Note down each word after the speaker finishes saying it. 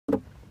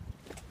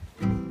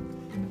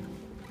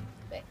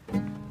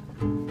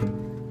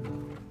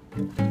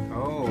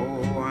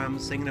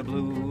singing the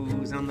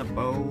blues on the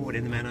boat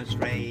in the Menai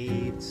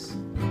Straits.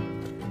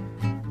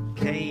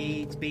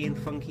 Kate's being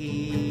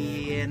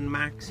funky and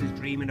Max is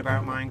dreaming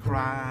about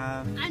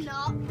Minecraft. I'm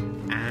not.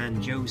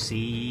 And Josie,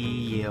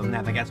 you'll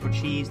never guess what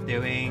she's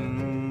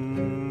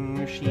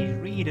doing. She's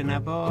reading a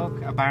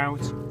book about...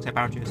 What's it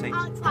about, Josie?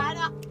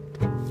 Outsider.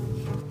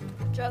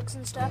 Drugs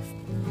and stuff.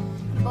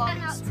 An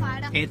Bombs.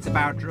 outsider. It's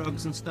about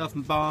drugs and stuff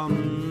and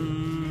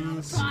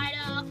bombs.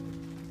 Outsider.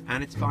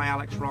 And it's by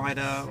Alex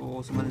Rider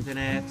or someone's in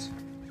it.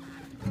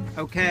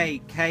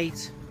 Okay,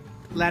 Kate,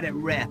 let it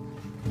rip.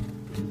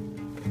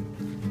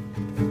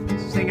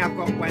 Sing I've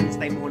got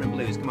Wednesday morning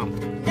blues, come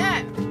on.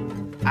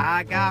 No.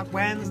 I got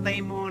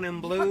Wednesday morning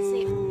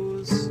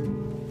blues.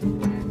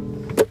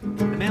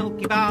 The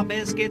Milky Bar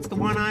biscuit's the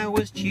one I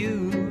always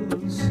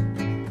choose.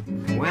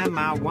 When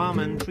my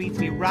woman treats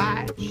me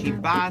right, she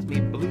buys me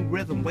blue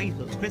rhythm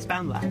wafers, crisp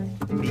and light.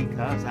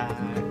 Because I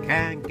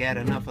can't get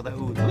enough of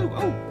those.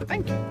 Oh,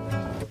 thank you.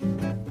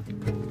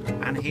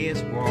 And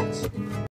here's what